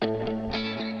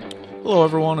Hello,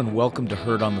 everyone, and welcome to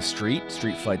Heard on the Street,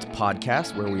 Street Fights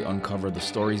podcast, where we uncover the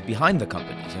stories behind the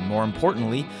companies and, more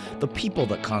importantly, the people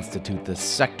that constitute this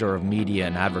sector of media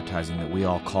and advertising that we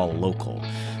all call local.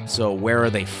 So, where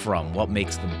are they from? What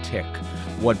makes them tick?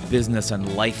 What business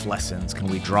and life lessons can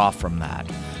we draw from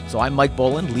that? So, I'm Mike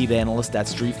Boland, lead analyst at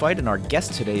Street Fight, and our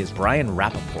guest today is Brian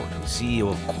Rappaport, who's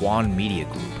CEO of Quan Media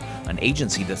Group, an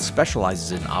agency that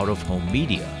specializes in out-of-home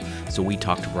media. So we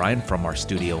talked to Brian from our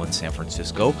studio in San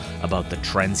Francisco about the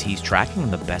trends he's tracking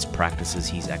and the best practices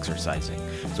he's exercising.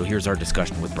 So here's our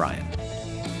discussion with Brian.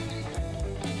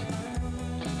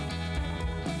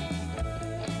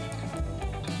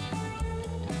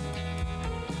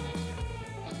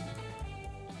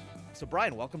 So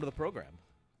Brian, welcome to the program.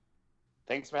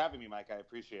 Thanks for having me, Mike. I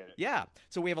appreciate it. Yeah.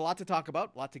 So we have a lot to talk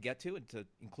about, a lot to get to,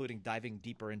 including diving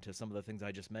deeper into some of the things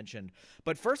I just mentioned.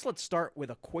 But first, let's start with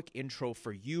a quick intro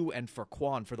for you and for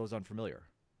Quan, for those unfamiliar.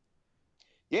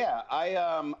 Yeah,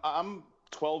 I'm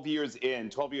 12 years in,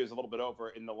 12 years, a little bit over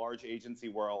in the large agency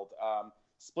world,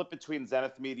 split between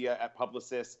Zenith Media at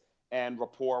Publicis and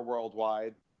Rappaport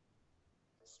worldwide,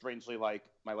 strangely like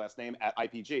my last name, at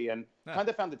IPG, and kind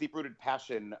of found a deep-rooted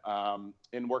passion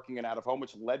in working in out-of-home,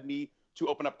 which led me to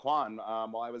open up Quan.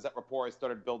 While I was at Rappaport, I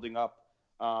started building up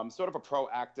sort of a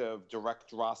proactive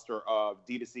direct roster of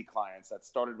D2C clients that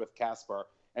started with Casper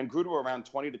and grew to around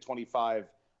 20 to 25,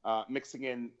 mixing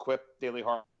in Quip, Daily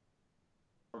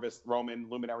Harvest, Roman,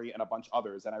 Luminary, and a bunch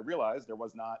others. And I realized there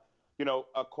was not,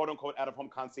 a quote-unquote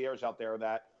out-of-home concierge out there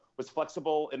that was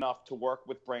flexible enough to work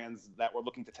with brands that were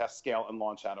looking to test, scale, and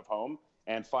launch out-of-home.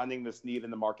 And finding this need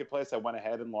in the marketplace, I went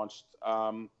ahead and launched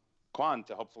Quan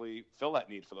to hopefully fill that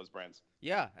need for those brands.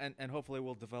 Yeah, and hopefully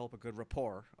we'll develop a good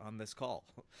rapport on this call.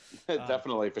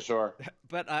 Definitely, for sure.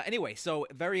 But anyway, so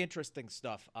very interesting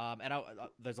stuff. And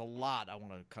there's a lot I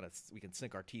want to we can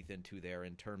sink our teeth into there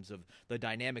in terms of the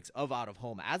dynamics of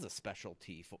out-of-home as a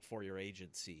specialty for your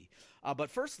agency. But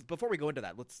first, before we go into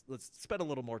that, let's spend a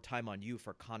little more time on you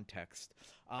for context.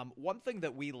 One thing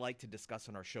that we like to discuss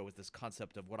on our show is this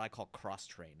concept of what I call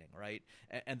cross-training, right?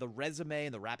 And the resume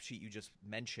and the rap sheet you just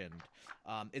mentioned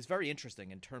is very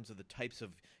interesting in terms of the types of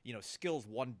skills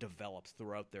one develops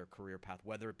throughout their career path,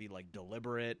 whether it be like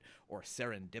deliberate or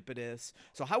serendipitous.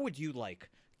 So how would you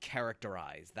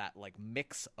characterize that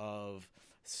mix of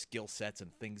skill sets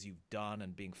and things you've done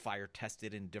and being fire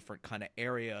tested in different kind of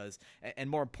areas, and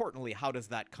more importantly, how does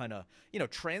that kind of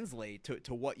translate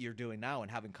to what you're doing now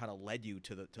and having kind of led you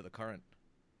to the current?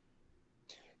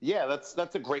 Yeah,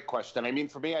 that's a great question. I mean,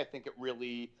 for me, I think it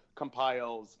really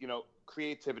compiles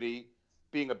creativity,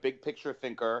 being a big picture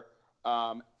thinker,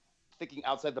 thinking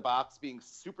outside the box, being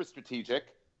super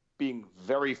strategic, being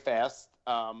very fast,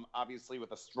 obviously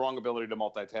with a strong ability to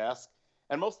multitask,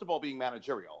 and most of all, being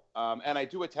managerial. And I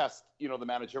do attest, the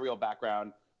managerial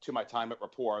background to my time at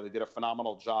Rappaport. They did a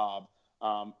phenomenal job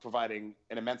providing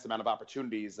an immense amount of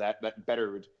opportunities that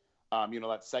bettered,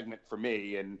 that segment for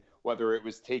me. And whether it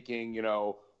was taking,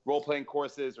 role-playing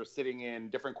courses or sitting in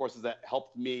different courses that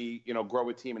helped me, grow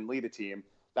a team and lead a team,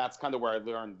 that's kind of where I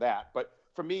learned that. But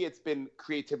for me, it's been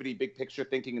creativity, big picture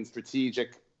thinking, and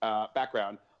strategic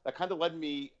background that kind of led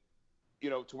me,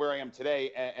 to where I am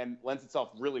today, and lends itself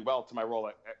really well to my role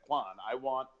at Quan. I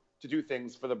want to do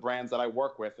things for the brands that I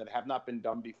work with that have not been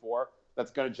done before,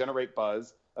 that's going to generate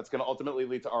buzz, that's going to ultimately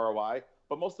lead to ROI,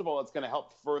 but most of all, it's going to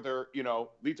help further,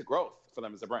 lead to growth for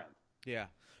them as a brand. Yeah.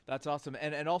 That's awesome.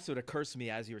 And also it occurs to me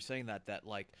as you were saying that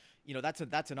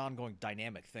that's an ongoing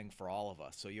dynamic thing for all of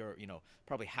us. So you're,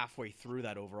 probably halfway through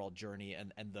that overall journey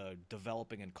and the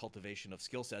developing and cultivation of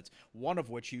skill sets, one of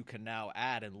which you can now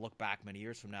add and look back many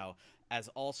years from now as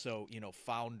also,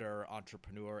 founder,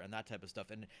 entrepreneur, and that type of stuff.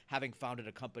 And having founded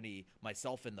a company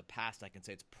myself in the past, I can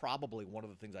say it's probably one of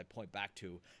the things I point back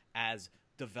to as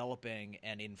developing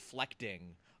and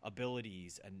inflecting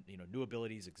abilities and new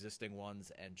abilities, existing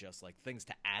ones, and just things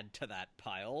to add to that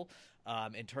pile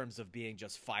in terms of being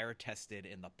just fire tested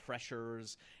in the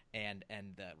pressures and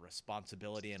the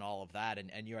responsibility and all of that,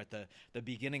 and you're at the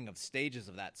beginning of stages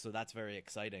of that, so that's very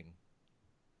exciting.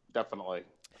 Definitely,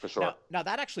 for sure. Now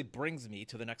that actually brings me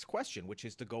to the next question, which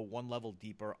is to go one level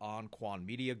deeper on Quan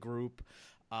Media Group.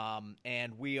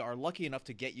 And we are lucky enough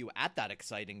to get you at that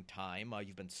exciting time.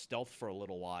 You've been stealth for a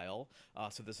little while,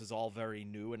 so this is all very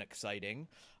new and exciting.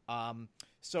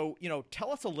 So,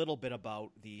 tell us a little bit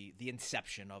about the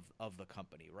inception of the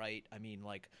company, right? I mean,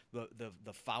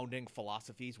 the founding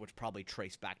philosophies, which probably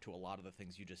trace back to a lot of the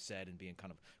things you just said and being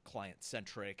kind of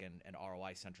client-centric and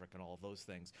ROI-centric and all of those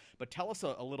things. But tell us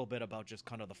a little bit about just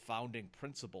kind of the founding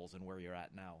principles and where you're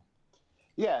at now.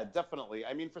 Yeah, definitely.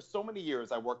 I mean, for so many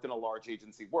years, I worked in a large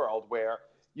agency world where,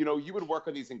 you would work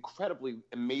on these incredibly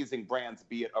amazing brands,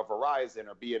 be it a Verizon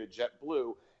or be it a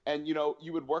JetBlue, and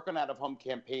you would work on out-of-home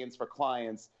campaigns for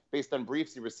clients based on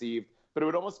briefs you received, but it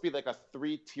would almost be like a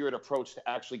three-tiered approach to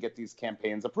actually get these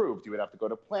campaigns approved. You would have to go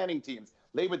to planning teams.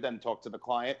 They would then talk to the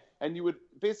client, and you would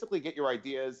basically get your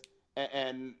ideas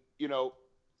and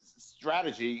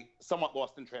strategy somewhat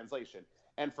lost in translation.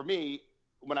 And for me,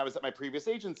 when I was at my previous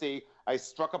agency, I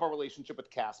struck up a relationship with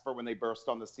Casper when they burst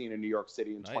on the scene in New York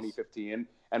City in 2015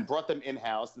 and brought them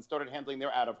in-house and started handling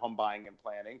their out-of-home buying and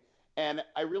planning. And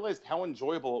I realized how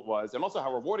enjoyable it was and also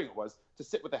how rewarding it was to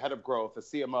sit with a head of growth, a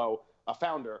CMO, a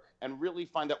founder, and really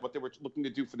find out what they were looking to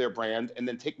do for their brand and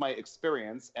then take my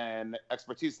experience and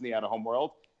expertise in the out-of-home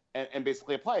world and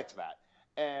basically apply it to that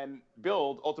and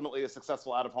build ultimately a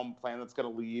successful out-of-home plan that's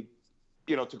going to lead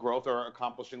to growth or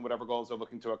accomplishing whatever goals they're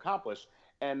looking to accomplish.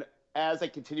 And as I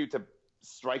continue to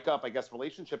strike up, I guess,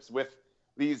 relationships with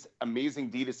these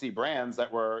amazing D2C brands that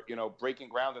were, breaking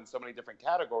ground in so many different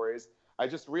categories, I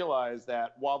just realized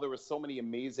that while there were so many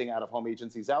amazing out-of-home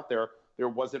agencies out there, there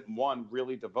wasn't one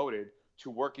really devoted to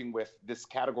working with this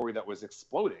category that was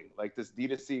exploding. Like this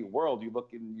D2C world, you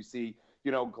look and you see,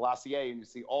 Glossier and you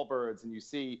see Allbirds and you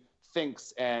see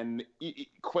Thinks and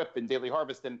Quip and Daily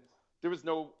Harvest. And there was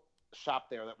no shop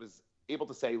there that was able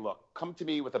to say, look, come to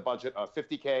me with a budget of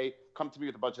 $50K, come to me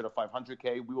with a budget of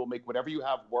 $500K. We will make whatever you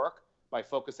have work by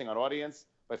focusing on audience,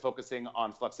 by focusing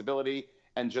on flexibility,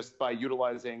 and just by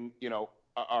utilizing,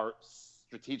 our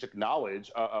strategic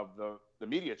knowledge of the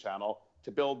media channel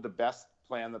to build the best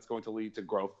plan that's going to lead to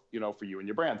growth, for you and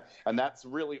your brand. And that's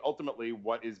really ultimately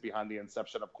what is behind the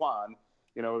inception of Quan.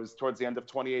 It was towards the end of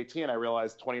 2018, I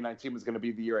realized 2019 was going to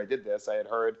be the year I did this. I had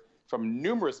heard from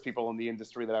numerous people in the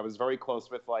industry that I was very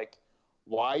close with, like,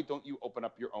 why don't you open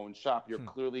up your own shop? You're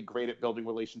clearly great at building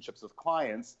relationships with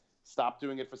clients. Stop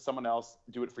doing it for someone else.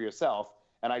 Do it for yourself.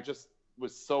 And I just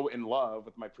was so in love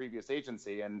with my previous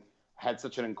agency and had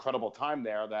such an incredible time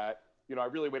there that, I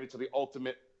really waited till the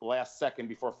ultimate last second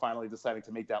before finally deciding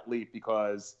to make that leap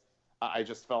because I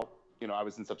just felt, I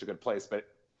was in such a good place. But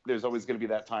there's always going to be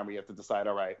that time where you have to decide,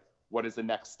 all right, what is the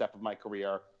next step of my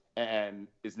career? And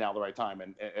is now the right time,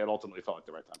 and it ultimately felt like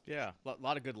the right time. Yeah, a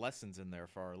lot of good lessons in there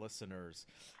for our listeners,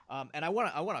 and I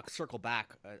want to circle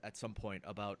back at some point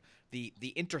about the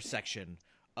intersection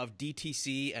of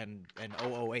DTC and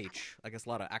OOH. I guess a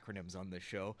lot of acronyms on this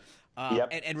show,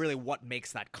 and really what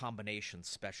makes that combination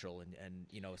special, and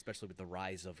especially with the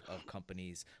rise of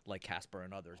companies like Casper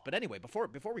and others. But anyway, before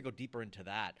we go deeper into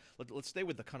that, let's stay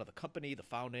with the kind of the company, the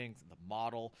founding, the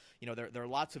model. There are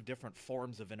lots of different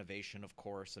forms of innovation, of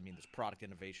course. I mean, there's product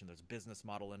innovation, there's business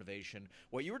model innovation.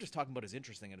 What you were just talking about is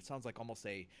interesting, and it sounds like almost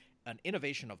an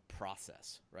innovation of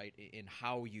process, right, in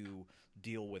how you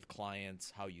deal with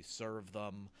clients, how you serve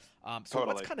them. So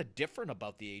Totally. What's kind of different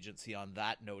about the agency on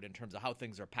that note in terms of how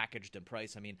things are packaged and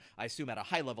priced? I mean, I assume at a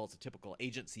high level it's a typical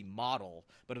agency model,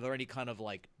 but are there any kind of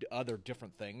like other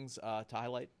different things to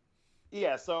highlight?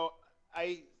 Yeah, so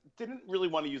I didn't really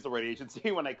want to use the word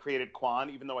agency when I created Quan,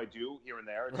 even though I do here and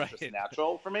there. It's just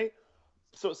natural for me.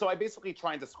 So I basically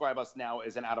try and describe us now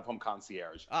as an out-of-home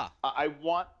concierge. I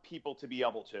want people to be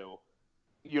able to,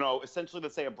 essentially,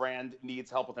 let's say a brand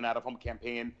needs help with an out-of-home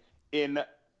campaign in,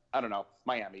 I don't know,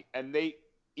 Miami. And they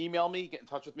email me, get in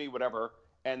touch with me, whatever.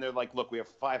 And they're like, look, we have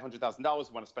 $500,000.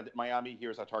 We want to spend it in Miami.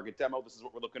 Here's our target demo. This is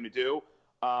what we're looking to do.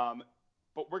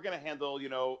 But we're going to handle,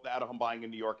 the out-of-home buying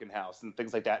in New York in-house and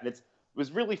things like that. And it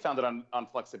was really founded on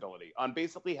flexibility, on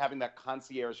basically having that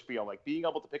concierge feel, like being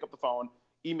able to pick up the phone,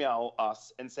 email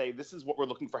us and say, this is what we're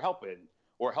looking for help in.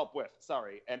 Or help with,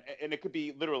 sorry. And it could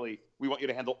be literally, we want you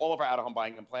to handle all of our out-of-home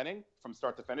buying and planning from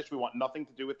start to finish. We want nothing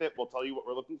to do with it. We'll tell you what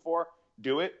we're looking for,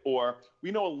 do it. Or we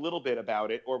know a little bit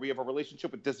about it, or we have a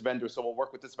relationship with this vendor, so we'll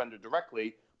work with this vendor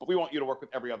directly, but we want you to work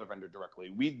with every other vendor directly.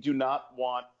 We do not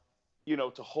want,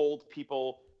 to hold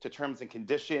people to terms and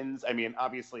conditions. I mean,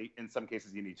 obviously, in some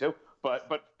cases you need to, but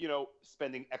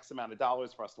spending X amount of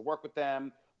dollars for us to work with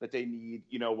them, that they need,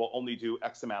 we'll only do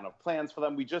X amount of plans for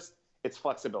them. It's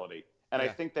flexibility. And I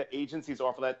think that agencies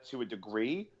offer that to a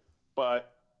degree,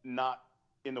 but not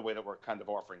in the way that we're kind of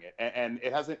offering it. And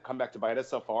it hasn't come back to bite us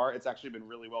so far. It's actually been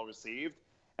really well received.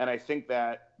 And I think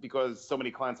that because so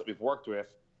many clients that we've worked with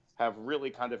have really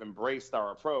kind of embraced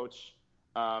our approach,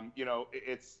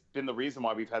 it's been the reason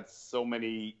why we've had so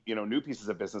many, new pieces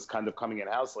of business kind of coming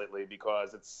in-house lately,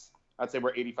 because I'd say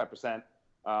we're 85%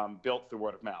 built through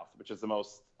word of mouth, which is the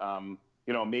most,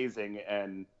 amazing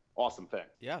and awesome thing.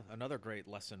 Yeah, another great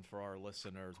lesson for our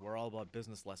listeners. We're all about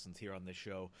business lessons here on this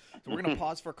show. So we're going to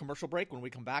pause for a commercial break. When we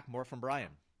come back, more from Brian.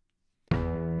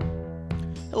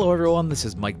 Hello, everyone. This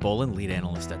is Mike Boland, lead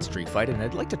analyst at Street Fight, and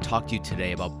I'd like to talk to you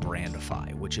today about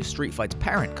Brandify, which is Street Fight's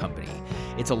parent company.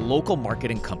 It's a local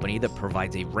marketing company that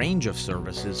provides a range of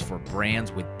services for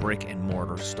brands with brick and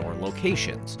mortar store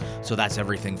locations. So that's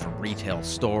everything from retail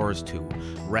stores to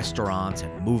restaurants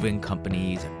and moving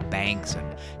companies and banks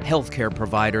and healthcare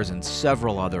providers and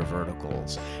several other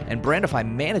verticals. And Brandify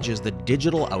manages the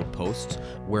digital outposts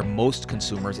where most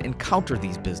consumers encounter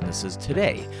these businesses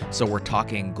today. So we're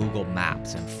talking Google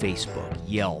Maps and Facebook,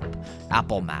 Yelp,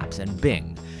 Apple Maps, and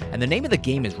Bing. And the name of the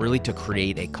game is really to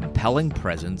create a compelling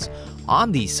presence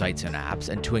on these sites and apps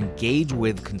and to engage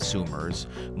with consumers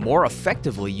more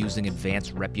effectively using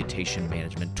advanced reputation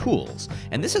management tools.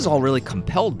 And this is all really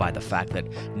compelled by the fact that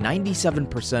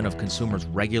 97% of consumers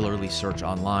regularly search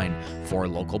online for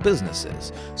local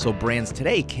businesses. So brands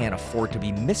today can't afford to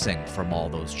be missing from all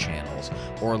those channels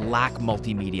or lack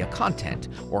multimedia content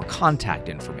or contact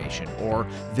information or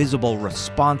visible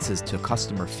responses to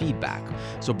customer feedback.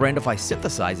 So Brandify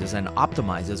synthesizes and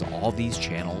optimizes all these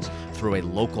channels through a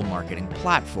local marketing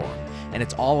platform. And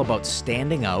it's all about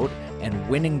standing out and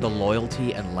winning the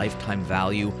loyalty and lifetime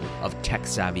value of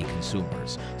tech-savvy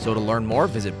consumers. So to learn more,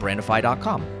 visit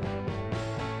brandify.com.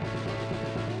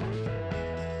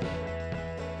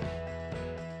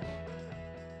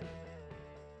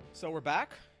 So we're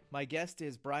back. My guest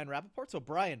is Brian Rappaport. So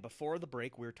Brian, before the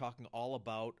break, we were talking all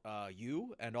about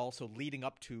you and also leading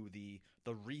up to the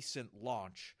recent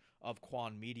launch of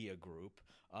Quan Media Group.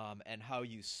 And how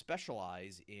you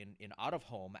specialize in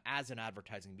out-of-home as an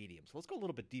advertising medium. So let's go a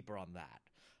little bit deeper on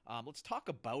that. Let's talk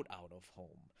about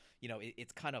out-of-home. You know,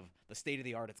 it's kind of the state of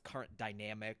the art, its current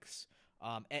dynamics,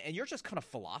 and your just kind of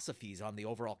philosophies on the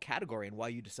overall category and why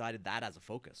you decided that as a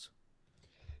focus.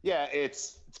 Yeah,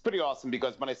 it's pretty awesome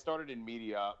because when I started in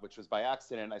media, which was by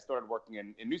accident, I started working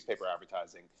in newspaper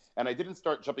advertising. And I didn't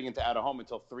start jumping into out-of-home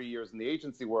until 3 years in the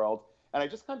agency world. And I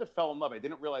just kind of fell in love. I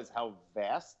didn't realize how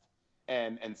vast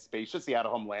and spacious the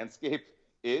out-of-home landscape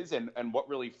is and what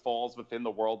really falls within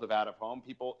the world of out-of-home.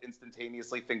 People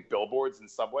instantaneously think billboards and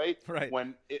subway, right,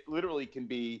 when it literally can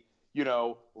be,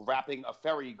 wrapping a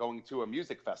ferry going to a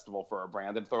music festival for a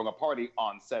brand and throwing a party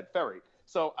on said ferry.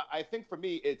 So I think for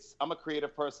me, I'm a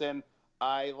creative person.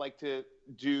 I like to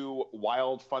do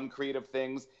wild, fun, creative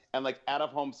things. And like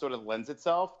out-of-home sort of lends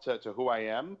itself to who I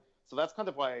am. So that's kind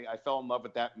of why I fell in love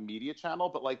with that media channel.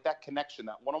 But like that connection,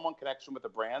 that one-on-one connection with a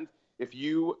brand, if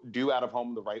you do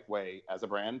out-of-home the right way as a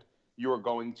brand, you are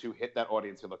going to hit that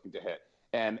audience you're looking to hit.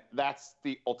 And that's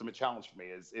the ultimate challenge for me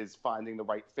is finding the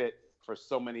right fit for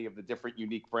so many of the different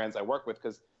unique brands I work with,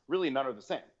 because really none are the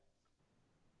same.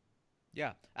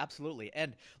 Yeah, absolutely.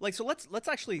 And like, so let's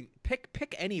actually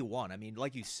pick any one. I mean,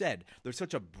 like you said, there's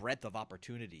such a breadth of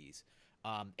opportunities,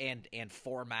 and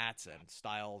formats and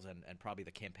styles and probably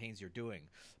the campaigns you're doing.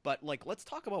 But like, let's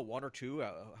talk about one or two,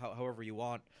 however you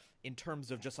want, in terms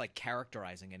of just like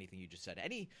characterizing anything you just said.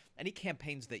 Any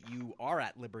campaigns that you are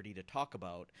at liberty to talk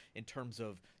about in terms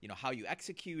of, how you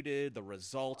executed, the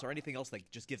results, or anything else that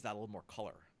just gives that a little more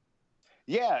color.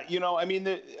 Yeah,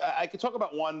 I could talk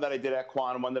about one that I did at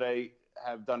Quan, one that I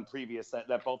have done previous that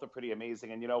both are pretty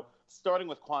amazing. And, starting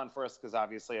with Quan first, because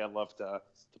obviously I love to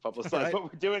publicize Right. what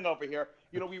we're doing over here.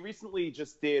 We recently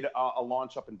just did a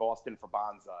launch up in Boston for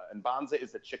Banza. And Banza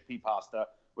is a chickpea pasta,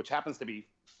 which happens to be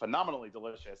phenomenally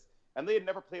delicious. And they had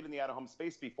never played in the out-of-home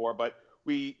space before, but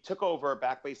we took over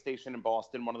Back Bay Station in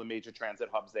Boston, one of the major transit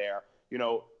hubs there,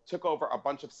 took over a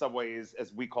bunch of subways,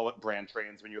 as we call it, brand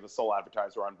trains, when you're the sole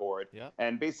advertiser on board, Yeah.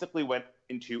 and basically went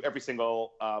into every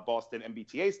single Boston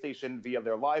MBTA station via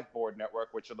their live board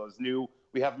network, which are those new,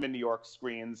 we have them in New York,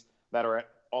 screens that are at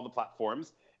all the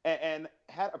platforms, and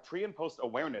had a pre and post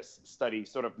awareness study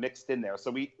sort of mixed in there.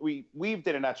 So we weaved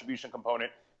in an attribution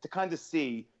component to kind of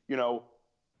see,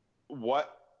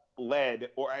 what led,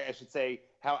 or I should say,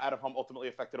 how out-of-home ultimately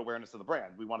affected awareness of the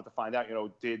brand. We wanted to find out,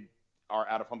 did our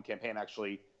out-of-home campaign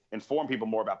actually inform people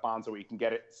more about Bonds, where you can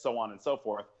get it, so on and so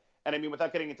forth. And I mean,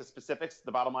 without getting into specifics,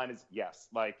 the bottom line is yes.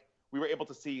 Like, we were able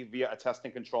to see via a test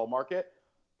and control market,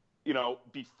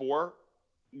 before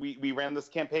we ran this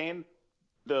campaign,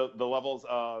 the levels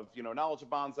of, knowledge of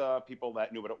Bonza, people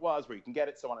that knew what it was, where you can get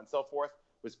it, so on and so forth,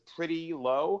 was pretty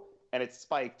low. And it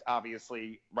spiked,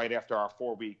 obviously, right after our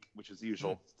 4-week, which is the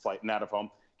usual flight and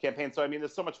out-of-home campaign. So, I mean,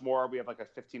 there's so much more. We have like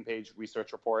a 15-page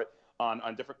research report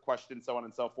on different questions, so on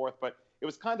and so forth. But it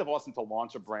was kind of awesome to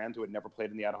launch a brand who had never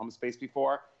played in the out-of-home space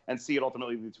before and see it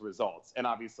ultimately lead to results and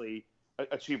obviously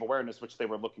achieve awareness, which they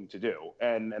were looking to do.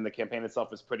 And the campaign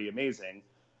itself is pretty amazing.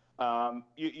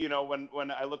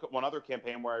 When I look at one other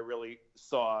campaign where I really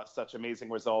saw such amazing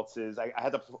results is I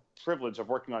had the privilege of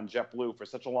working on JetBlue for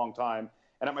such a long time.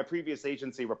 And at my previous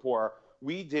agency, Rappaport,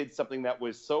 we did something that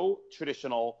was so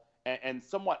traditional and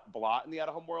somewhat blah in the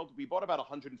out-of-home world. We bought about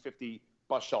 150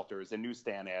 bus shelters and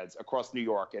newsstand ads across New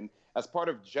York. And as part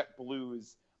of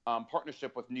JetBlue's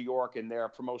partnership with New York and their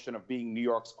promotion of being New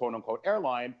York's quote-unquote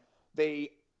airline,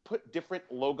 they put different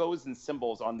logos and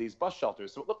symbols on these bus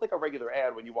shelters. So it looked like a regular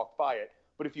ad when you walked by it.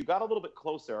 But if you got a little bit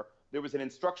closer, there was an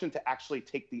instruction to actually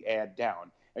take the ad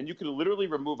down. And you could literally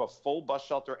remove a full bus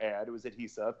shelter ad. It was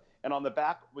adhesive. And on the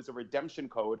back was a redemption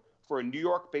code for a New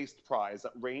York-based prize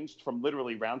that ranged from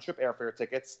literally round-trip airfare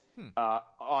tickets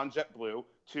on JetBlue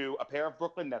to a pair of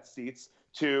Brooklyn Nets seats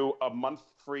to a month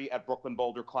free at Brooklyn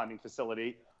Boulder climbing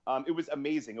facility. It was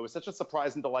amazing. It was such a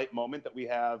surprise and delight moment that we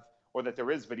have, or that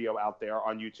there is video out there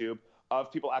on YouTube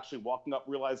of people actually walking up,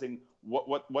 realizing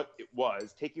what it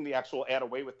was, taking the actual ad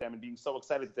away with them and being so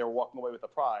excited that they were walking away with a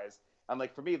prize. And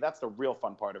like, for me, that's the real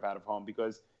fun part of out of home,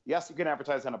 because yes, you can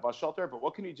advertise on a bus shelter, but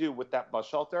what can you do with that bus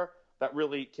shelter that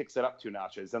really kicks it up 2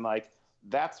 notches? And like,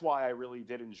 that's why I really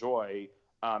did enjoy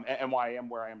and why I am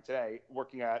where I am today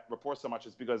working at Rappaport so much,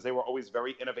 is because they were always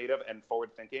very innovative and forward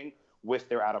thinking with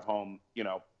their out of home,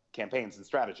 campaigns and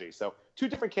strategy. So 2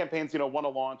 different campaigns, one a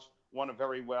launch, one a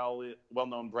very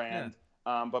well-known brand.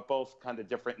 Yeah. But both kind of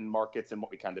different in markets and what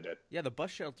we kind of did. Yeah, the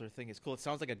bus shelter thing is cool. It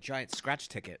sounds like a giant scratch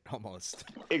ticket almost.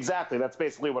 Exactly. That's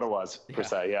basically what it was, per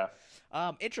se,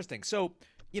 yeah. Interesting. So,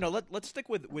 let's stick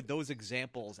with those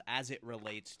examples as it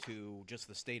relates to just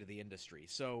the state of the industry.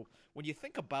 So when you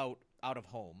think about out of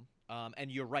home,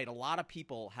 and you're right, a lot of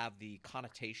people have the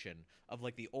connotation of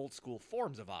like the old school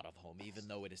forms of out of home, even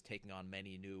though it is taking on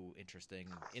many new, interesting,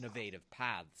 innovative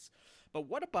paths. But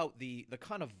what about the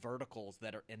kind of verticals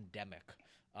that are endemic?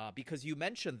 Because you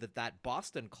mentioned that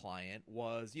Boston client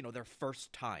was, their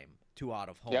first time to out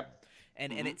of home. Yep.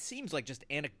 And it seems like, just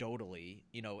anecdotally,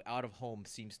 out of home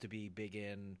seems to be big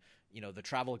in, the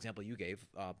travel example you gave,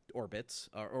 Orbitz,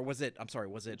 or was it,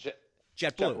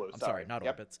 JetBlue. I'm sorry, not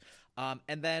Orbitz.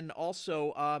 And then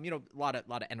also, a lot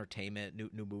of entertainment,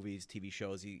 new movies, TV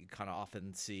shows you kind of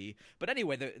often see. But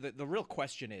anyway, the real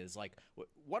question is, like,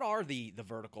 what are the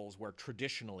verticals where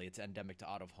traditionally it's endemic to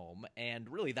out of home? And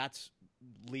really, that's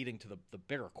leading to the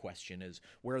bigger question is,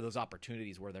 where are those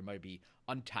opportunities where there might be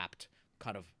untapped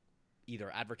kind of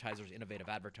either advertisers, innovative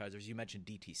advertisers? You mentioned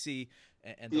DTC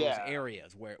and those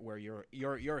areas where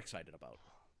you're excited about.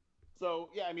 So,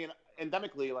 yeah, I mean,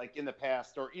 endemically, like in the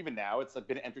past or even now, it's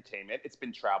been entertainment. It's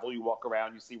been travel. You walk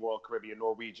around, you see Royal Caribbean,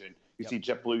 Norwegian, you see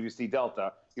JetBlue, you see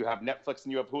Delta. You have Netflix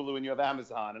and you have Hulu and you have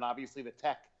Amazon. And obviously the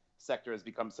tech sector has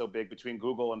become so big between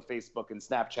Google and Facebook and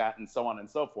Snapchat and so on and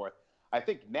so forth. I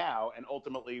think now, and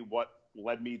ultimately what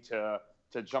led me to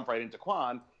jump right into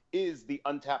Quan, is the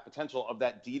untapped potential of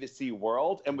that D2C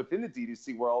world. And within the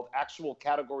D2C world, actual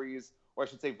categories, or I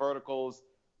should say verticals,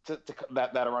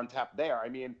 that are untapped there. I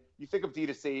mean, you think of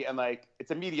D2C and like it's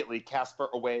immediately Casper,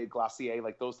 Away, Glossier,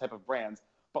 like those type of brands.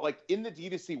 But like in the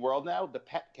D2C world now, the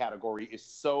pet category is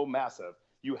so massive.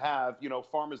 You have,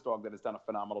 Farmer's Dog that has done a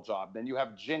phenomenal job. Then you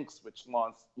have Jinx, which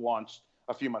launched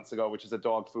a few months ago, which is a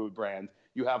dog food brand.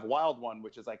 You have Wild One,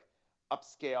 which is like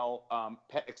upscale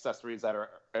pet accessories that are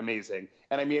amazing.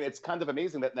 And I mean, it's kind of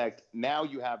amazing that like now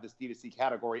you have this D2C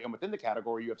category, and within the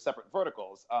category, you have separate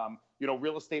verticals.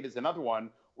 Real estate is another one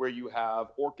where you have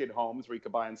Orchid Homes, where you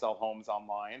can buy and sell homes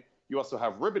online. You also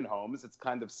have Ribbon Homes. It's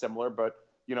kind of similar, but,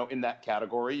 in that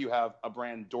category, you have a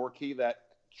brand, Doorkey, that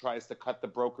tries to cut the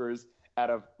brokers out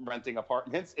of renting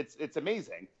apartments. It's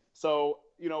amazing. So,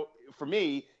 for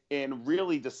me, in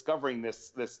really discovering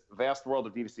this vast world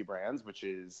of D2C brands, which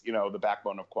is, the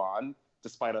backbone of Quan,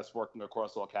 despite us working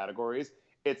across all categories,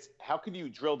 it's how can you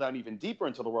drill down even deeper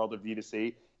into the world of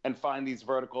D2C and find these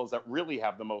verticals that really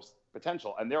have the most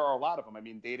potential. And there are a lot of them. I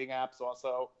mean, dating apps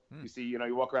also, you see,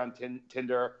 you walk around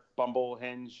Tinder, Bumble,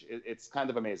 Hinge, it's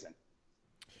kind of amazing.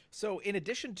 So in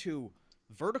addition to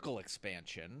vertical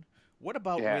expansion, what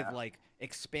about with like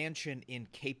expansion in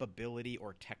capability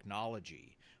or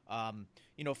technology?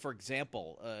 For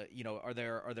example, are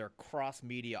there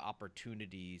cross-media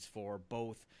opportunities for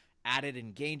both added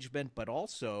engagement, but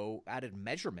also added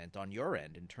measurement on your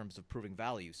end in terms of proving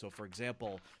value? So, for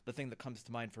example, the thing that comes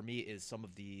to mind for me is some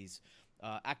of these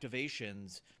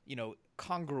activations,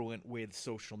 congruent with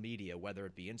social media, whether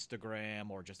it be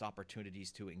Instagram or just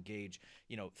opportunities to engage,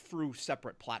 through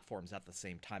separate platforms at the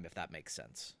same time, if that makes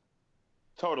sense.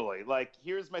 Totally. Like,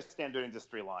 here's my standard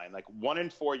industry line. Like, 1 in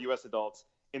 4 U.S. adults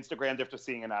Instagrammed after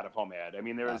seeing an out-of-home ad. I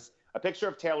mean, there's a picture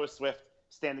of Taylor Swift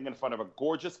standing in front of a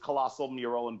gorgeous, colossal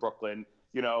mural in Brooklyn,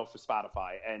 for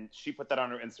Spotify. And she put that on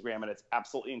her Instagram, and it's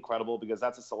absolutely incredible because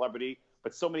that's a celebrity,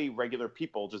 but so many regular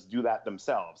people just do that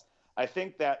themselves. I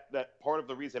think that part of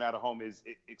the reason out-of-home is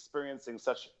experiencing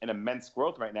such an immense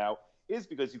growth right now is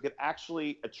because you could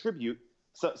actually attribute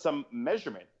some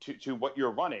measurement to what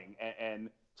you're running and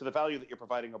to the value that you're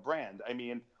providing a brand. I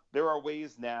mean, there are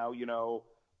ways now,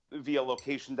 via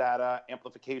location data,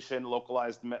 amplification,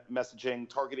 localized messaging,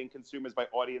 targeting consumers by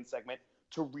audience segment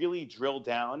to really drill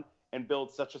down and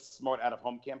build such a smart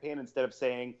out-of-home campaign instead of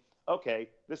saying, okay,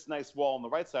 this nice wall on the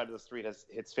right side of the street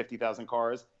hits 50,000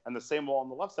 cars, and the same wall on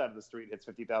the left side of the street hits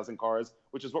 50,000 cars,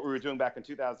 which is what we were doing back in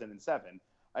 2007.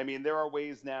 I mean, there are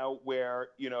ways now where,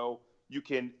 you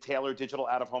can tailor digital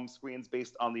out-of-home screens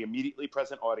based on the immediately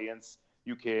present audience.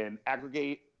 You can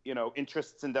aggregate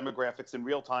interests and demographics in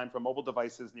real time from mobile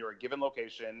devices near a given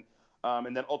location.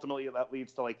 And then ultimately that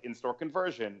leads to like in-store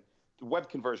conversion, web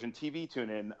conversion, TV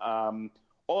tune-in,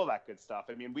 all of that good stuff.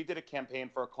 I mean, we did a campaign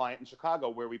for a client in Chicago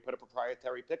where we put a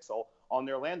proprietary pixel on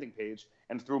their landing page,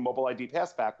 and through Mobile ID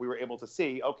Passback, we were able to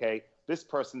see, okay, this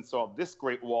person saw this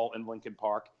great wall in Lincoln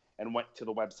Park and went to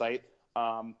the website.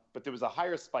 But there was a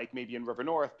higher spike maybe in River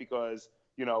North because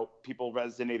people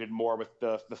resonated more with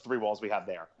the three walls we had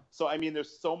there. So, I mean,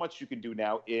 there's so much you can do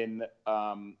now in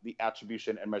the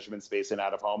attribution and measurement space in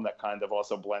out-of-home that kind of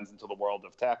also blends into the world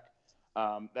of tech.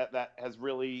 That has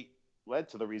really led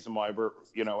to the reason why we're,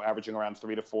 averaging around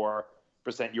 3 to 4%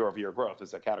 year-over-year growth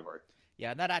as a category.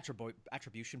 Yeah, and that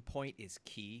attribution point is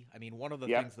key. I mean, one of the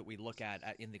things that we look at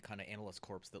in the kind of analyst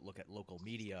corps that look at local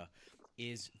media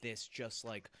is this just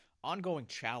like ongoing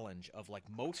challenge of like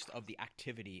most of the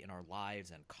activity in our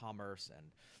lives and commerce and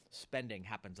spending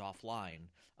happens offline,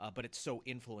 but it's so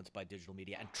influenced by digital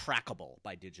media and trackable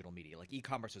by digital media. Like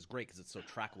e-commerce is great because it's so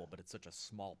trackable, but it's such a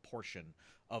small portion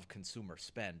of consumer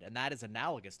spend. And that is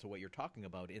analogous to what you're talking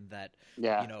about in that,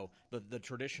 the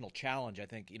traditional challenge, I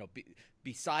think,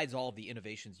 besides all of the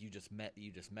innovations you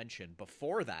just mentioned,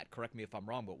 before that, correct me if I'm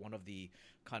wrong, but one of the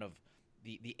kind of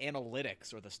the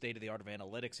analytics or the state of the art of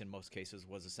analytics in most cases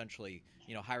was essentially,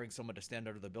 hiring someone to stand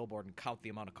under the billboard and count the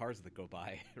amount of cars that go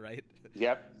by, right?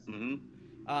 Yep. Mm-hmm.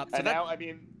 And now, I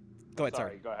mean, go ahead.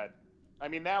 Sorry, go ahead. I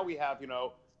mean, now we have,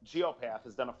 Geopath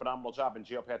has done a phenomenal job, and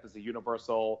Geopath is a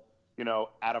universal,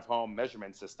 out-of-home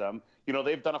measurement system.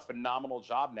 They've done a phenomenal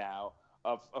job now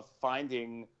of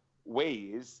finding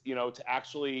ways, to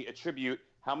actually attribute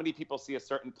how many people see a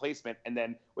certain placement, and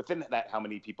then within that, how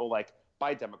many people, like,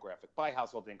 by demographic, by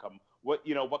household income, what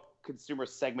consumer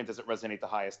segment does it resonate the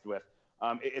highest with?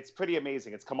 It's pretty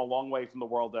amazing. It's come a long way from the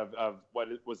world of what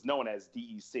was known as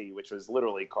DEC, which was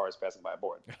literally cars passing by a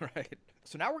board. Right.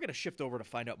 So now we're going to shift over to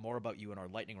find out more about you in our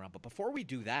lightning round. But before we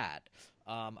do that,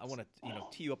 I want to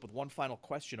tee you up with one final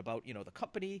question about the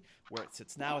company, where it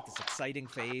sits now at this exciting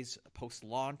phase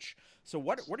post-launch. So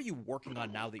what are you working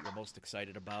on now that you're most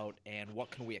excited about, and what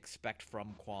can we expect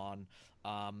from Quan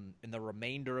in the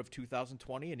remainder of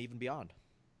 2020 and even beyond?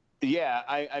 Yeah,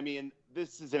 I mean,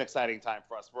 this is an exciting time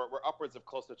for us. We're upwards of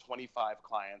close to 25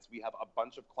 clients. We have a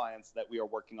bunch of clients that we are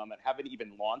working on that haven't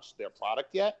even launched their product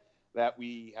yet, that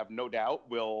we have no doubt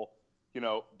will,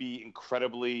 be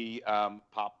incredibly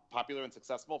popular and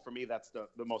successful. For me, that's the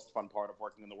most fun part of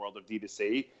working in the world of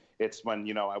D2C. It's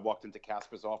when, I walked into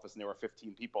Casper's office and there were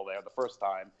 15 people there the first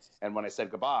time. And when I said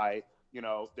goodbye,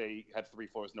 they had 3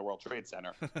 floors in the World Trade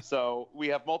Center. So we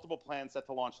have multiple plans set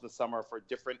to launch this summer for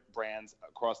different brands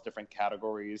across different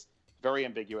categories. Very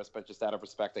ambiguous, but just out of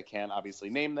respect, I can't obviously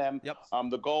name them. Yep.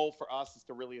 The goal for us is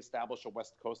to really establish a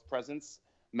West Coast presence.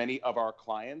 Many of our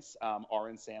clients are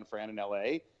in San Fran and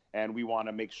LA, and we want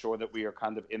to make sure that we are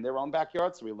kind of in their own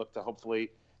backyard. So we look to hopefully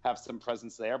have some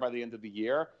presence there by the end of the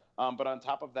year. But on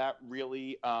top of that,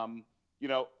 really,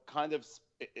 kind of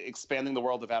expanding the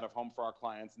world of out-of-home for our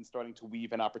clients and starting to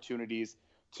weave in opportunities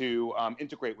to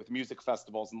integrate with music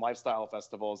festivals and lifestyle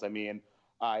festivals. I mean,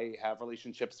 I have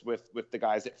relationships with the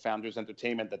guys at Founders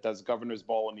Entertainment that does Governor's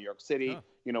Ball in New York City.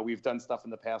 Huh. We've done stuff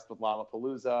in the past with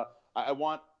Lollapalooza. I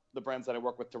want the brands that I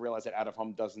work with to realize that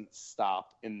out-of-home doesn't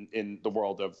stop in the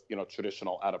world of,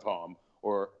 traditional out-of-home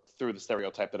or through the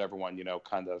stereotype that everyone,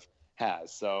 kind of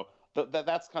has. So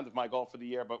that's kind of my goal for the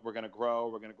year, but we're going to grow.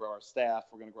 We're going to grow our staff.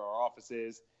 We're going to grow our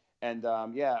offices. And,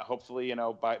 hopefully,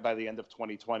 by the end of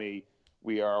 2020,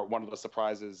 we are one of the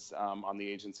surprises on the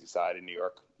agency side in New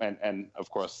York and of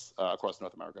course, across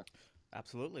North America.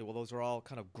 Absolutely. Well, those are all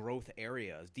kind of growth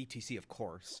areas. DTC, of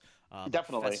course.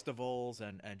 Definitely. Festivals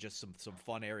and just some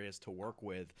fun areas to work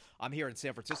with. I'm here in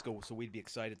San Francisco, so we'd be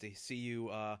excited to see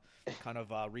you kind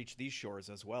of reach these shores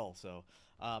as well. So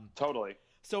totally.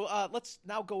 So let's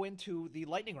now go into the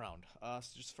lightning round,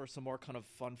 just for some more kind of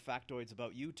fun factoids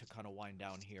about you to kind of wind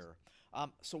down here.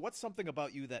 So what's something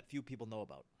about you that few people know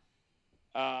about?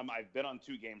 I've been on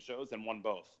 2 game shows and won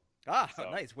both.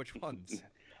 Nice. Which ones?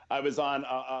 I was on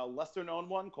a lesser known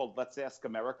one called Let's Ask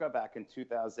America back in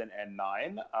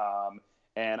 2009.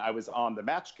 And I was on the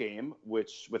Match Game,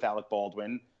 which with Alec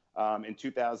Baldwin in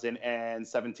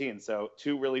 2017. So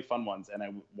two really fun ones, and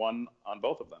I won on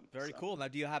both of them. Very So. cool. Now,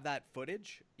 do you have that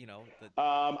footage? You know,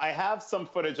 I have some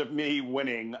footage of me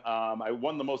winning. I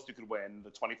won the most you could win,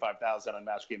 the 25,000 on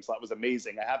Match Game. So that was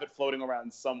amazing. I have it floating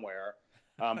around somewhere,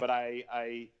 but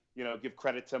I give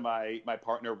credit to my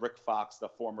partner Rick Fox, the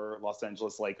former Los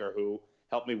Angeles Laker, who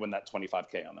helped me win that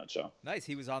 25K on that show. Nice.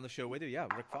 He was on the show with you. Yeah,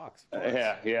 Rick Fox.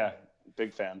 Yeah.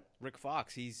 Big fan. Rick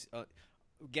Fox. He's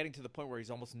getting to the point where he's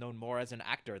almost known more as an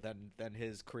actor than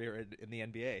his career in the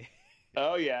NBA.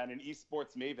 Oh, yeah, and an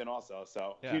esports maven also.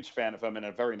 So huge fan of him and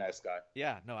a very nice guy.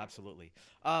 Yeah, no, absolutely.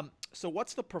 So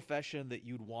what's the profession that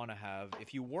you'd want to have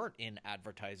if you weren't in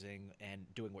advertising and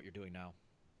doing what you're doing now?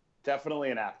 Definitely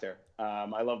an actor.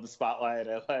 I love the spotlight.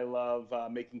 I love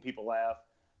making people laugh,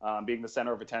 being the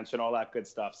center of attention, all that good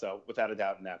stuff. So without a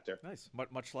doubt, an actor. Nice.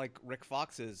 Much like Rick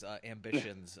Fox's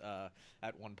ambitions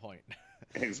at one point.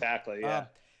 Exactly, yeah.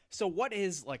 So what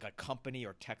is like a company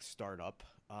or tech startup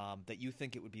that you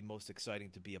think it would be most exciting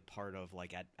to be a part of,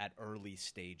 like at early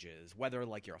stages, whether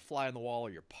like you're a fly on the wall or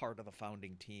you're part of the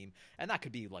founding team? And that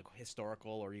could be like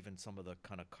historical or even some of the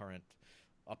kind of current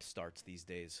upstarts these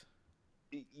days.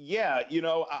 Yeah,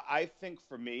 I think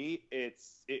for me,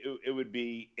 it would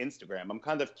be Instagram. I'm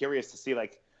kind of curious to see,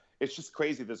 like, it's just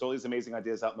crazy. There's all these amazing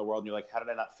ideas out in the world, and you're like, how did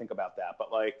I not think about that?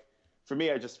 But like, for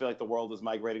me, I just feel like the world is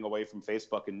migrating away from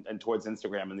Facebook and towards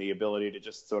Instagram, and the ability to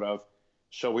just sort of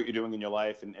show what you're doing in your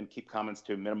life and keep comments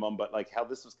to a minimum. But like how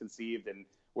this was conceived and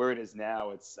where it is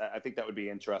now, I think that would be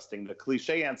interesting. The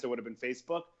cliche answer would have been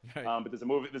Facebook, right. But there's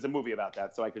a movie about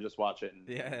that, so I could just watch it. And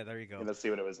there you go. Let's see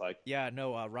what it was like. Yeah,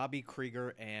 no, Robbie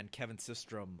Krieger and Kevin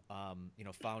Systrom,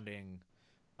 founding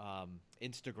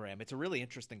Instagram. It's a really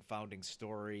interesting founding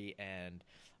story, and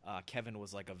Kevin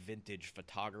was like a vintage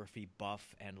photography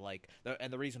buff, and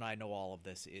the reason I know all of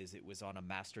this is it was on a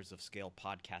Masters of Scale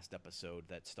podcast episode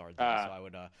that starred them.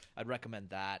 So I'd recommend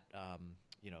that.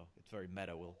 It's very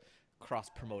meta. We'll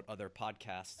cross promote other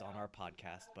podcasts on our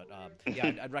podcast, but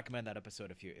yeah, I'd recommend that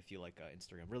episode if you like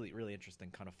Instagram. Really, really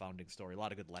interesting kind of founding story. A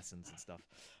lot of good lessons and stuff.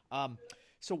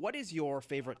 So what is your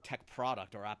favorite tech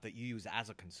product or app that you use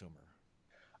as a consumer?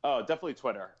 Oh, definitely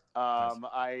Twitter.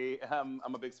 Nice.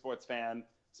 I'm a big sports fan,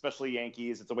 especially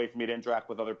Yankees. It's a way for me to interact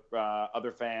with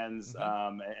other fans,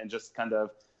 and just kind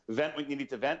of vent when you need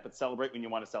to vent, but celebrate when you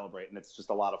want to celebrate. And it's just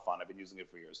a lot of fun. I've been using it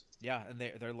for years. Yeah, and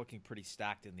they're looking pretty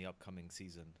stacked in the upcoming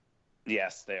season.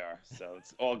 Yes, they are. So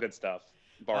it's all good stuff,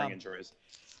 barring injuries.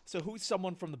 So who's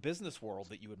someone from the business world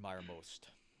that you admire most?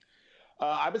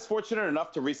 I was fortunate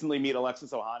enough to recently meet Alexis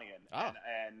Ohanian, Oh.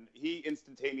 and he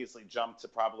instantaneously jumped to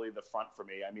probably the front for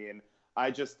me. I mean,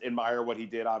 I just admire what he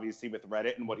did, obviously, with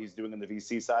Reddit and what he's doing in the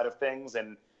VC side of things.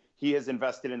 And he has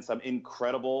invested in some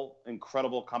incredible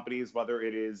companies, whether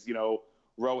it is,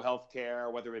 Row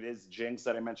Healthcare, whether it is Jinx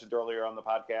that I mentioned earlier on the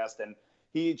podcast. And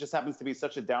he just happens to be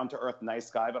such a down-to-earth, nice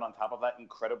guy, but on top of that,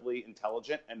 incredibly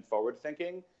intelligent and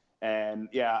forward-thinking. And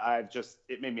yeah,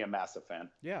 it made me a massive fan.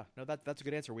 Yeah, no, that's a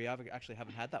good answer. We actually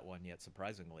haven't had that one yet,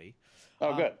 surprisingly.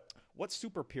 Oh, good. What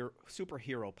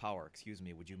superhero power,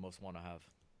 would you most want to have?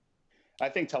 I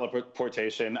think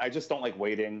teleportation. I just don't like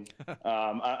waiting.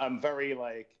 I'm very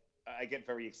I get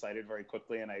very excited very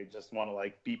quickly, and I just want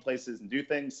to be places and do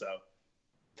things. So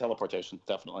teleportation,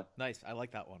 definitely. Nice. I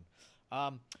like that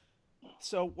one.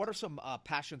 So what are some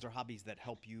passions or hobbies that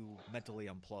help you mentally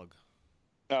unplug?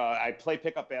 I play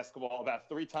pickup basketball about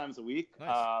 3 times a week.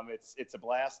 Nice. It's a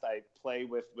blast. I play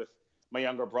with my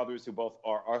younger brothers who both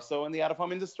are also in the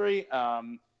out-of-home industry.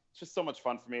 It's just so much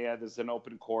fun for me. There's an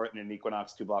open court and an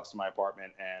Equinox 2 blocks from my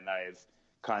apartment, and I've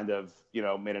kind of,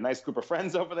 made a nice group of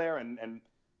friends over there and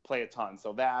play a ton.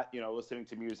 So that, listening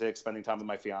to music, spending time with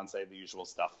my fiance, the usual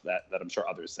stuff that I'm sure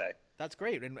others say. That's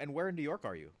great. And where in New York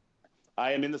are you?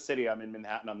 I am in the city. I'm in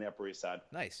Manhattan on the Upper East Side.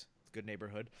 Nice. Good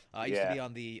neighborhood. I used to be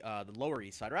on the Lower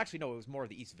East Side, or actually no, it was more of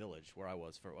the East Village where I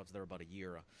was there about a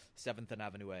year. 7th and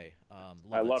Avenue A.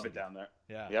 I love it down there.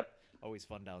 Yeah. Yep. Always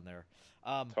fun down there.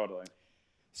 Totally.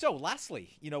 So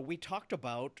lastly, we talked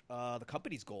about the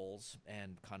company's goals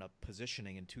and kind of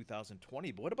positioning in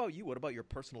 2020. But what about you? What about your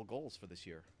personal goals for this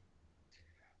year?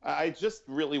 I just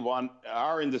really want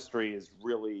our industry is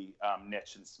really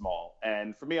niche and small,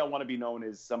 and for me, I want to be known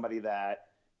as somebody that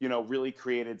really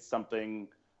created something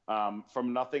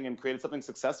from nothing and created something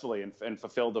successfully and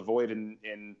fulfilled a void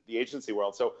in the agency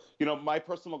world. So, my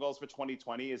personal goals for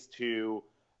 2020 is to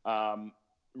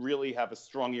really have a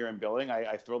strong year in billing.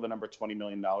 I throw the number $20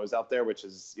 million out there, which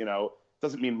is,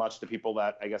 doesn't mean much to people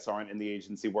that I guess aren't in the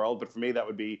agency world. But for me, that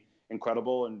would be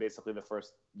incredible in basically the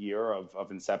first year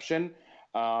of inception.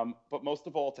 But most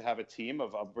of all, to have a team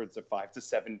of upwards of 5 to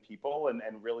 7 people and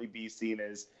really be seen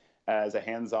as a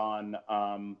hands-on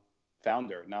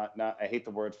founder. Not I hate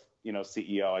the word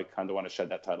CEO. I kind of want to shed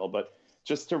that title, but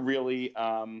just to really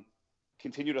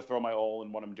continue to throw my all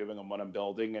in what I'm doing and what I'm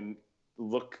building, and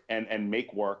look and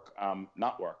make work,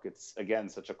 not work. It's, again,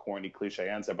 such a corny cliche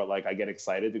answer, but like, I get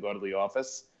excited to go to the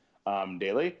office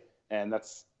daily, and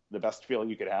that's the best feeling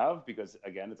you could have, because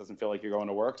again, it doesn't feel like you're going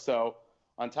to work. So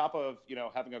on top of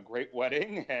having a great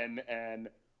wedding and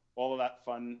all of that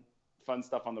fun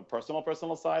stuff on the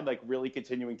personal side, like really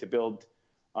continuing to build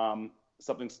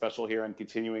something special here, and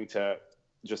continuing to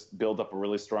just build up a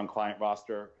really strong client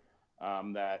roster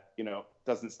that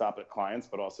doesn't stop at clients,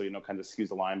 but also kind of skews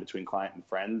the line between client and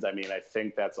friends. I mean, I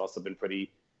think that's also been pretty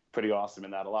awesome,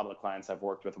 in that a lot of the clients I've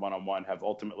worked with one-on-one have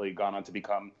ultimately gone on to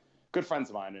become good friends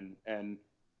of mine, and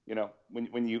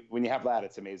when you have that,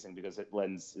 it's amazing, because it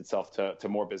lends itself to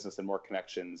more business and more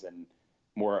connections and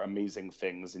more amazing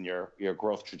things in your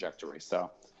growth trajectory. So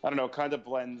I don't know, kind of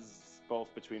blends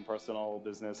both between personal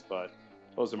business, but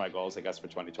those are my goals, I guess, for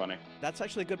 2020. That's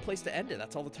actually a good place to end it.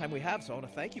 That's all the time we have. So I want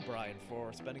to thank you, Brian,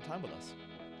 for spending time with us.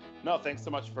 No, thanks so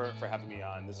much for having me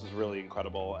on. This was really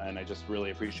incredible, and I just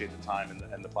really appreciate the time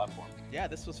and the platform. Yeah,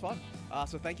 this was fun.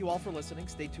 So thank you all for listening.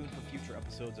 Stay tuned for future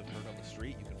episodes of Heard on the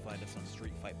Street. You can find us on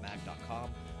streetfightmag.com.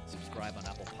 Subscribe on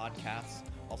Apple Podcasts.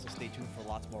 Also, stay tuned for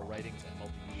lots more writings and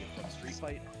multimedia from Street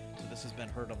Fight. So this has been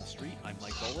Heard on the Street. I'm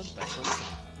Mike Dolan. Thanks for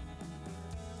listening.